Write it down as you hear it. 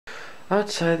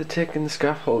outside they're taking the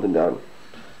scaffolding down.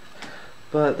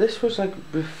 But this was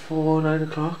like before 9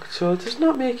 o'clock, so it does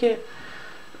not make it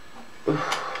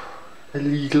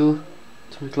illegal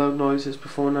to make loud noises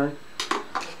before 9.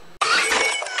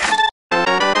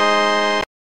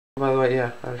 By the way,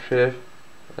 yeah, I shaved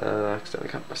and I accidentally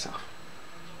cut myself.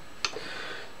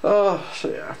 Oh, so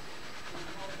yeah.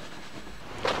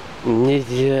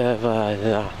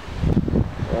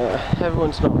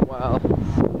 Everyone's not well.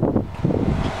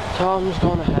 Tom's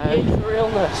gone ahead for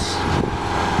illness.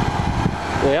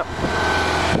 Yep.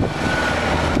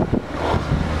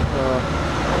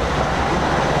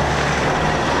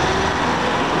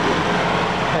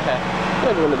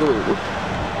 Where do you want to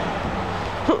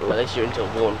go? Well, this year until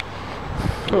 1.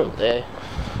 All day.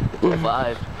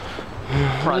 5.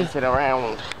 Prancing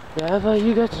around. Yeah, but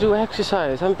you get to do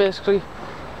exercise. I'm basically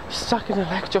stuck in a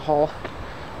lecture hall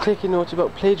taking notes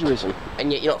about plagiarism.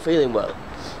 And yet you're not feeling well,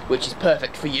 which is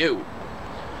perfect for you.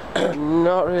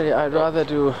 Not really. I'd rather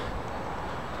do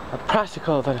a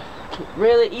practical than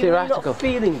really, even theoretical. If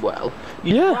you're not feeling well,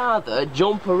 you'd rather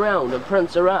jump around and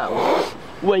prance around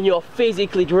when you're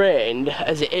physically drained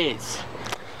as it is.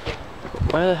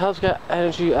 Well, it helps get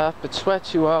energy up, it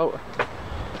sweats you out,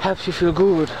 helps you feel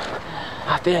good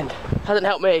at the end. Hasn't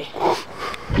helped me.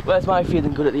 Where's my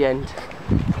feeling good at the end?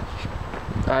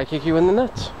 I kick you in the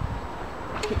nuts.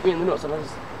 Kick me in the nuts and I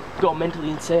just go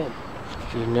mentally insane.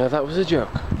 You know that was a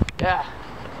joke. Yeah.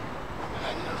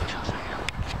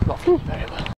 Not feeling very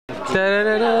well.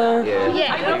 Da-da-da-da.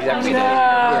 Yeah.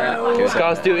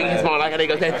 Scar's doing his monologue and he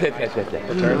goes, This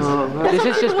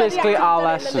is just basically our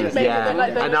lesson.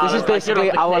 This is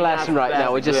basically our lesson right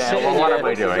now. We're just sitting what am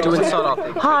I doing? Doing sort of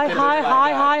hi, hi,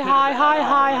 hi, hi, hi, hi,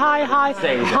 hi, hi,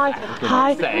 hi, hi,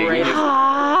 hi,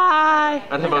 hi.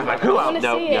 And someone's like, who else?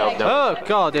 No. Oh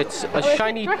God, it's a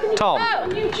shiny Tom. I'm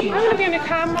gonna be on the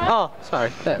camera. Oh,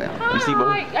 sorry. There we are.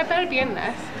 Hi, I better be in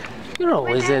this. You're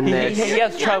always in this. He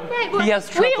has trouble. He has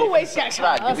trouble. We always get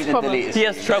shots. He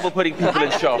has trouble putting people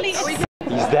in shots.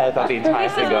 He's there for the entire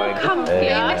thing going. Comfy. Are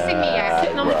you missing me yet?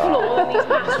 Sitting on the floor with these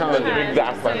masks.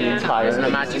 That's like the entire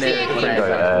Imagine it.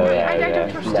 I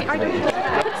don't trust you. I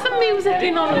don't. Put some music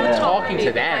in on the top. Talking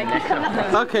to them.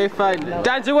 Okay, fine.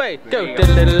 Dance away. Go.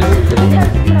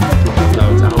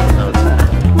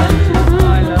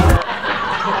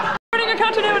 Running a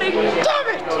continuity. Damn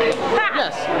it!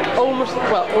 Yes. Almost.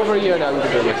 Well, over a year now we've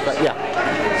been doing this, but yeah.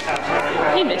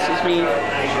 He misses me.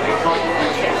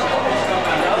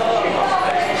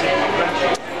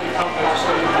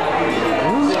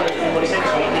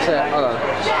 So, hold on.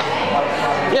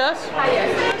 Yes.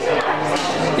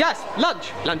 Yes. Lunch.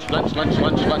 Lunch.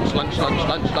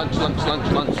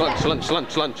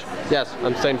 Yes,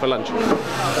 I'm staying for lunch.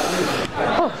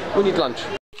 Oh, we need lunch.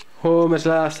 Home at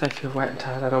last. I feel wet and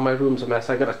tired. I know my room's a mess.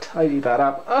 I gotta tidy that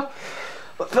up.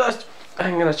 But first,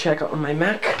 I'm gonna check out on my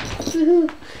Mac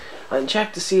and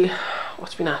check to see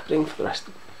what's been happening for the rest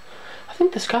of. I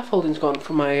think the scaffolding's gone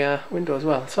from my window as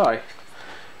well. Sorry.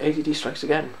 ADD strikes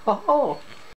again. Oh.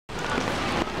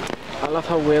 I love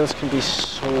how Wales can be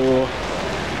so.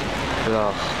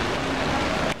 No,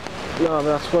 but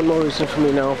that's one more reason for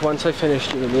me now. Once I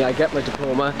finish uni, I get my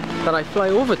diploma, then I fly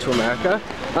over to America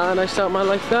and I start my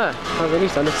life there. I've at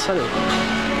least done it's sunny.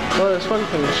 Well, there's one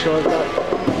thing to show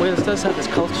that Wales does have this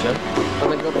culture,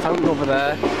 and they've got the fountain over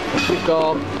there. We've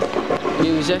got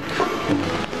music.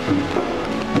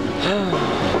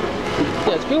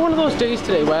 Yeah, it's been one of those days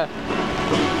today where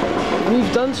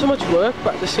we've done so much work,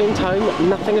 but at the same time,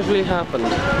 nothing has really happened.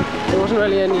 There wasn't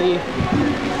really any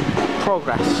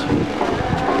progress.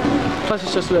 Plus,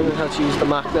 it's just learning how to use the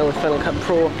Mac now with Final Cut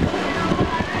Pro.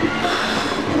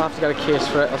 I'll have to get a case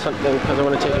for it or something because I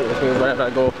want to take it with me wherever I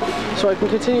go, so I can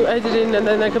continue editing and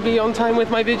then I can be on time with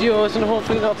my videos and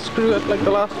hopefully not screw up like the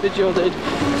last video did,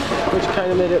 which kind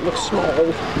of made it look small.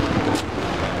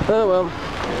 Oh well. I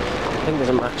think there's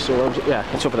a Mac, so yeah,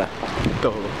 it's over there.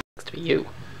 Go. Next to you.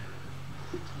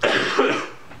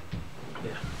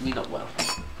 Yeah, you're not well.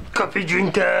 coffee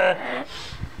drinker.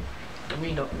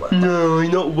 You're not well. No,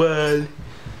 you're not well.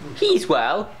 He's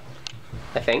well,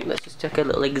 I think. Let's just take a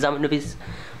little examine of his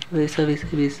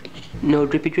no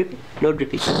drippy.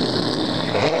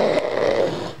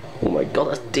 Oh my god,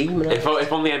 that's demon. If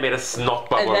only I made a snot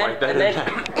bubble right then.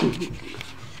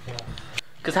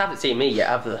 Because they haven't seen me yet,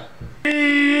 have they?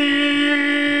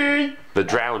 The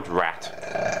drowned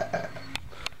rat.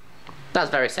 That's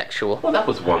very sexual. Well, that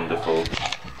was wonderful.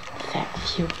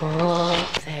 Sexual.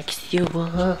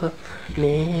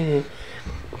 No.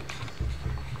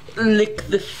 Lick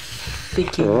the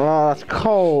ficking. Oh, that's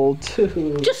cold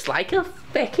too. Just like a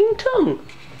fecking tongue.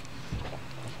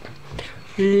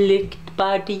 Licked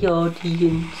by the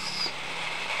audience.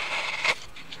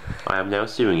 I am now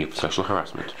suing you for sexual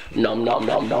harassment. Nom nom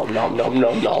nom nom nom nom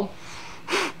nom nom.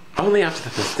 Only after the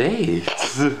first date.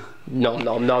 Nom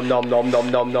nom nom nom nom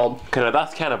nom nom nom. Okay, now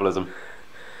that's cannibalism.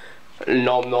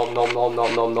 Nom nom nom nom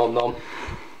nom nom nom nom.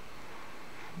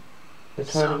 They're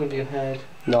trying to give you a head.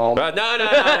 Nom. No.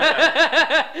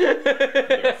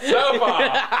 So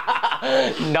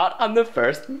far. Not on the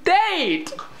first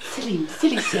date. Silly.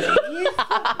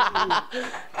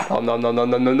 Nom nom nom nom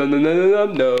nom nom nom nom nom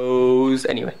nom nose.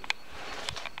 Anyway.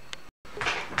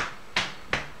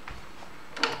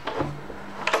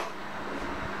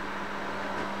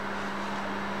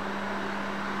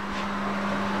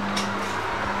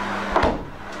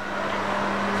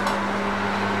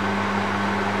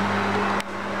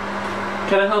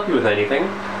 Can I help you with anything?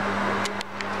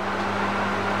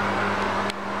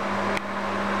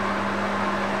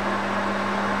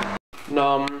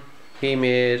 Nom, he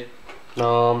made.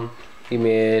 Nom, he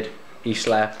made. He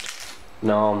slept.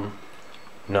 Nom,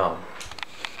 nom.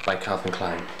 By Calvin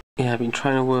Klein. Yeah, I've been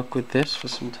trying to work with this for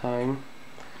some time.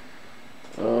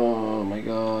 Oh my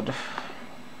god.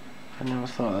 I never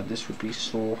thought that this would be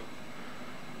so...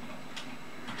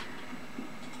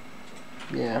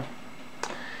 Yeah.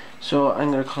 So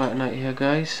I'm going to call it a night here,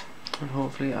 guys. And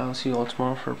hopefully I'll see you all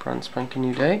tomorrow for a brand spanking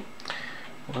new day.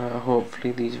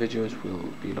 Hopefully these videos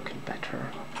will be looking better.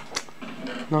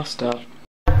 No stop.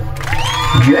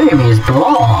 Jamie's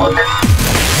blog.